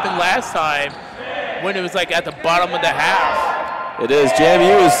that happened last time when it was like at the bottom of the half. It is.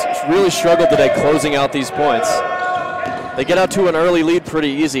 JMU has really struggled today closing out these points. They get out to an early lead pretty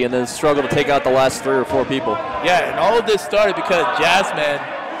easy and then struggle to take out the last 3 or 4 people. Yeah, and all of this started because Jasmine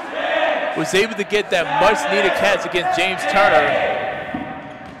was able to get that much-needed catch against James Turner.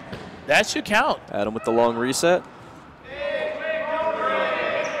 That should count. Adam with the long reset.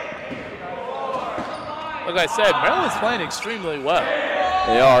 Like I said, Maryland's playing extremely well.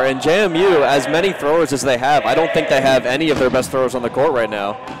 They are, and JMU, as many throwers as they have, I don't think they have any of their best throwers on the court right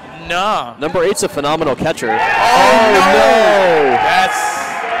now. No. Number 8's a phenomenal catcher. Oh, no!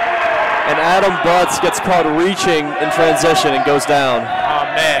 And Adam Butts gets caught reaching in transition and goes down. Oh,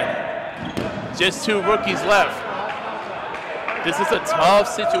 man. Just 2 rookies left. This is a tough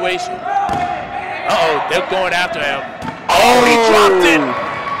situation. Uh-oh, they're going after him. Oh, he dropped it!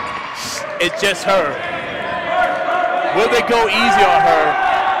 It's just her. Will they go easy on her?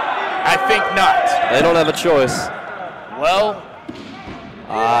 I think not. They don't have a choice. Well,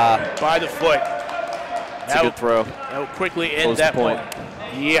 by the foot. That's a good throw. That will quickly end Close that the point.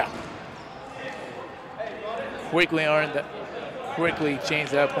 Yeah. Quickly earn that. Quickly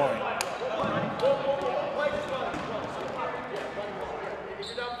change that point.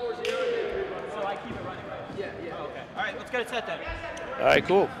 All right, let's get it set then. All right,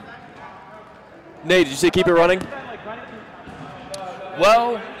 cool. Nate, did you say keep it running?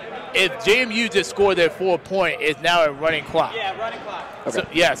 Well, if JMU just scored their 4-point, it's now a running clock. Yeah, running clock.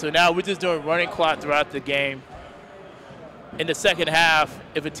 Okay. So now we're just doing running clock throughout the game. In the second half,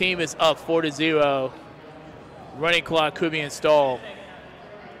 if a team is up 4-0, running clock could be installed.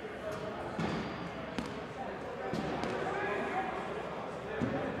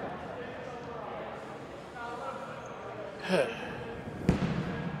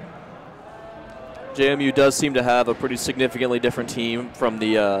 JMU does seem to have a pretty significantly different team from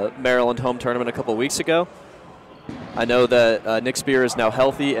the Maryland home tournament a couple weeks ago. I know that Nick Spear is now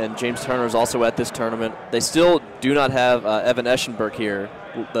healthy, and James Turner is also at this tournament. They still do not have Evan Eschenberg here,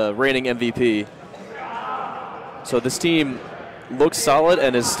 the reigning MVP. So this team looks solid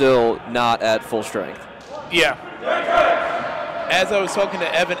and is still not at full strength. Yeah. As I was talking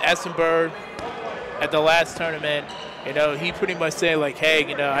to Evan Eschenberg at the last tournament, you know, he pretty much said, like, hey,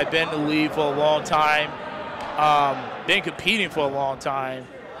 you know, I've been in the league for a long time, been competing for a long time,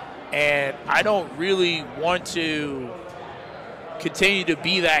 and I don't really want to continue to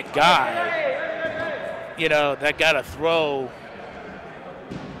be that guy, you know, that got to throw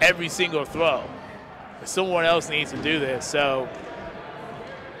every single throw. Someone else needs to do this. So,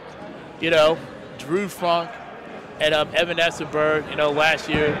 you know, Drew Funk and Evan Eschenberg, you know, last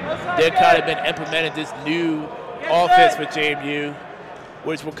year, they've kind of been implementing this new offense for JMU,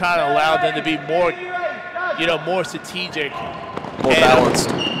 which will kind of allow them to be more, you know, more strategic. More balanced.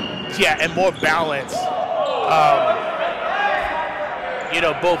 Yeah, and more balanced. You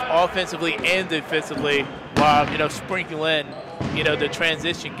know, both offensively and defensively, while, you know, sprinkling, you know, the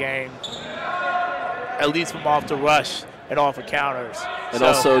transition game, at least from off the rush and off of counters. And so,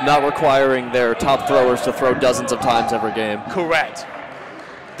 also not requiring their top throwers to throw dozens of times every game. Correct.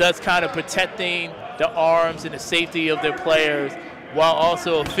 That's kind of protecting the arms and the safety of their players while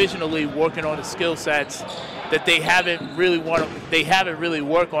also efficiently working on the skill sets that they haven't really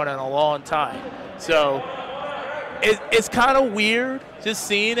worked on in a long time. So it's kind of weird just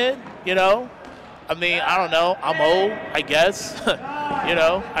seeing it, you know. I mean, I don't know. I'm old, I guess. You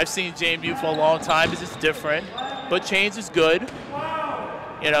know, I've seen JMU for a long time. It's just different. But change is good.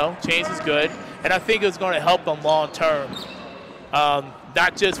 You know, change is good. And I think it's going to help them long term.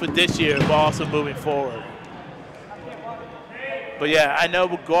 Not just for this year, but also moving forward. But yeah, I know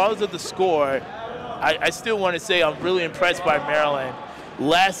regardless of the score, I still want to say I'm really impressed by Maryland.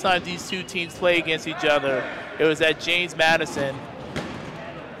 Last time these two teams played against each other, it was at James Madison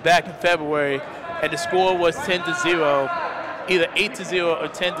back in February, and the score was 10-0, either 8-0 or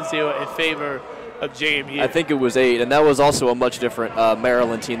 10-0 in favor of JMU. I think it was 8, and that was also a much different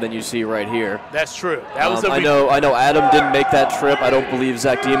Maryland team than you see right here. That's true. That was I know Adam didn't make that trip. I don't believe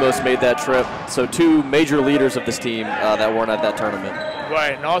Zach Demos made that trip. So two major leaders of this team that weren't at that tournament.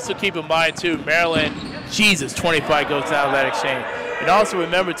 Right, and also keep in mind, too, Maryland, Jesus, 25 goes down to that exchange. And also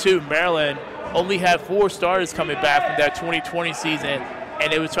remember, too, Maryland only had 4 starters coming back from that 2020 season,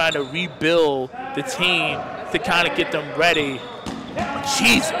 and they were trying to rebuild the team to kind of get them ready.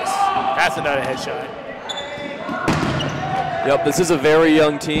 Jesus, that's another headshot. Yep, this is a very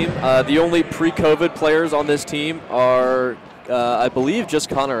young team. The only pre-COVID players on this team are, I believe, just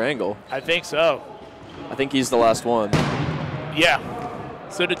Connor Angle. I think so. I think he's the last one. Yeah.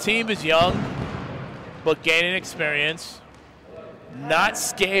 So the team is young, but gaining experience, not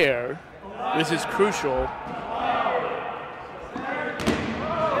scared, which is crucial.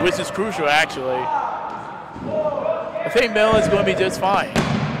 Which is crucial, actually. I think Maryland's going to be just fine.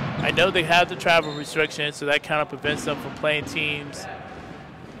 I know they have the travel restrictions, so that kind of prevents them from playing teams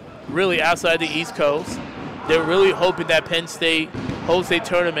really outside the East Coast. They're really hoping that Penn State hosts a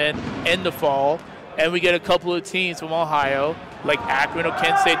tournament in the fall, and we get a couple of teams from Ohio, like Akron or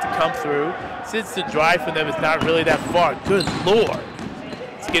Kent State, to come through. Since the drive for them is not really that far, good Lord.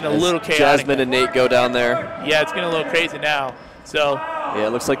 It's getting a little chaotic. Jasmine and Nate go down there. Yeah, it's getting a little crazy now. So yeah, it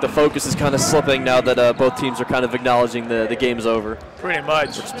looks like the focus is kind of slipping now that both teams are kind of acknowledging the game's over. Pretty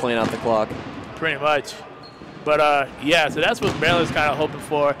much. They're just playing out the clock. Pretty much. But, yeah, so that's what Maryland's kind of hoping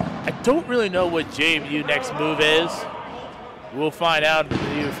for. I don't really know what JMU next move is. We'll find out in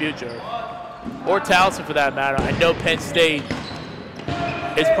the near future. Or Towson, for that matter. I know Penn State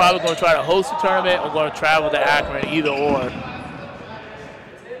is probably going to try to host a tournament or going to travel to Akron, either or.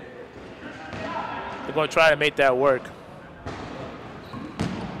 They're going to try to make that work.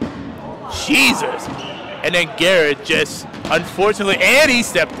 Jesus. And then Garrett just, unfortunately, and he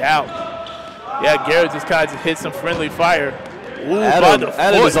stepped out. Yeah, Garrett just kind of hit some friendly fire. Ooh,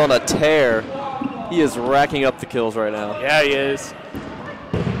 Adam is on a tear. He is racking up the kills right now. Yeah, he is.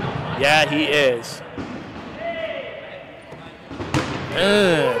 Yeah, he is.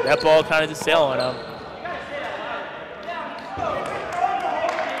 That ball kind of just sailed on him.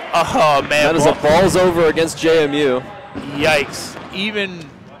 Oh, man. That is a balls over against JMU. Yikes. Even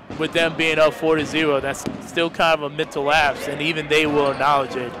with them being up 4-0, that's still kind of a mental lapse, and even they will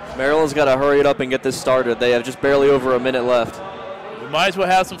acknowledge it. Maryland's got to hurry it up and get this started. They have just barely over a minute left. You might as well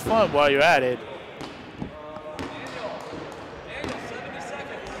have some fun while you're at it.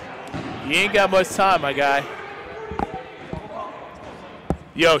 You ain't got much time, my guy.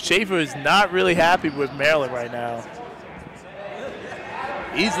 Yo, Schaefer is not really happy with Maryland right now.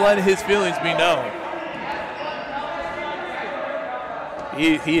 He's letting his feelings be known.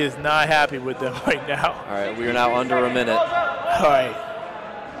 He is not happy with them right now. All right, we are now under a minute. All right.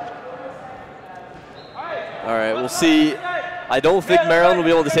 All right, we'll see. I don't think Maryland will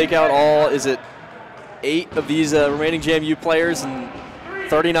be able to take out all, is it 8 of these remaining JMU players in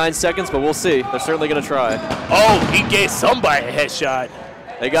 39 seconds, but we'll see. They're certainly going to try. Oh, he gave somebody a headshot.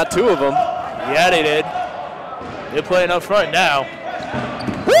 They got 2 of them. Yeah, they did. They're playing up front now.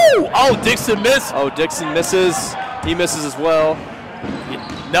 Woo! Oh, Dixon missed. Oh, Dixon misses. He misses as well.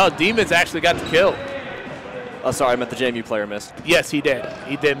 No, Demons actually got the kill. Oh, sorry, I meant the JMU player missed. Yes, he did.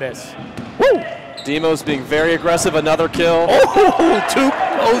 He did miss. Woo! Demos being very aggressive, another kill. Oh, 2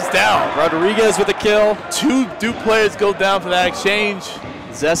 goes down. Rodriguez with a kill. 2 Duke players go down for that exchange.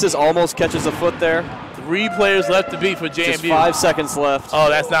 Zessis almost catches a foot there. 3 players left to beat for JMU. Just 5 seconds left. Oh,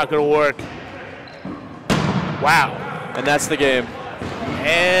 that's not going to work. Wow. And that's the game.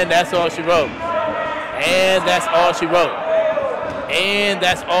 And that's all she wrote. And that's all she wrote. And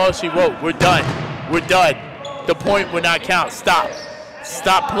that's all she wrote. We're done. We're done. The point will not count. Stop.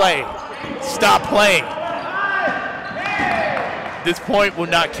 Stop playing. Stop playing. This point will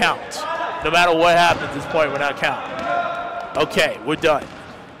not count. No matter what happens, this point will not count. Okay, we're done.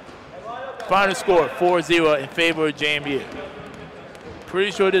 Final score, 4-0 in favor of JMU.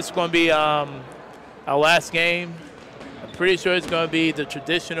 Pretty sure this is going to be our last game. I'm pretty sure it's going to be the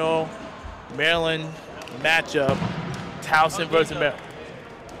traditional Maryland matchup, Towson versus Maryland.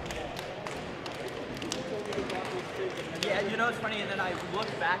 Yeah, you know it's funny, and then I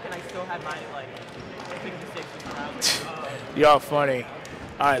looked back and I still had my, like, 56 around. Y'all funny.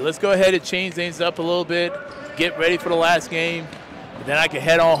 All right, let's go ahead and change things up a little bit. Get ready for the last game. And then I can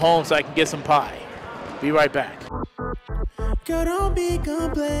head on home so I can get some pie. Be right back. Girl, don't be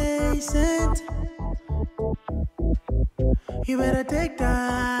complacent. You better take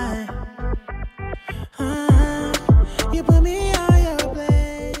time. You put me on your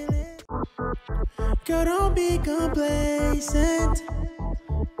playlist. Girl, don't be complacent.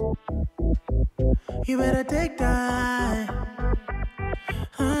 You better take time.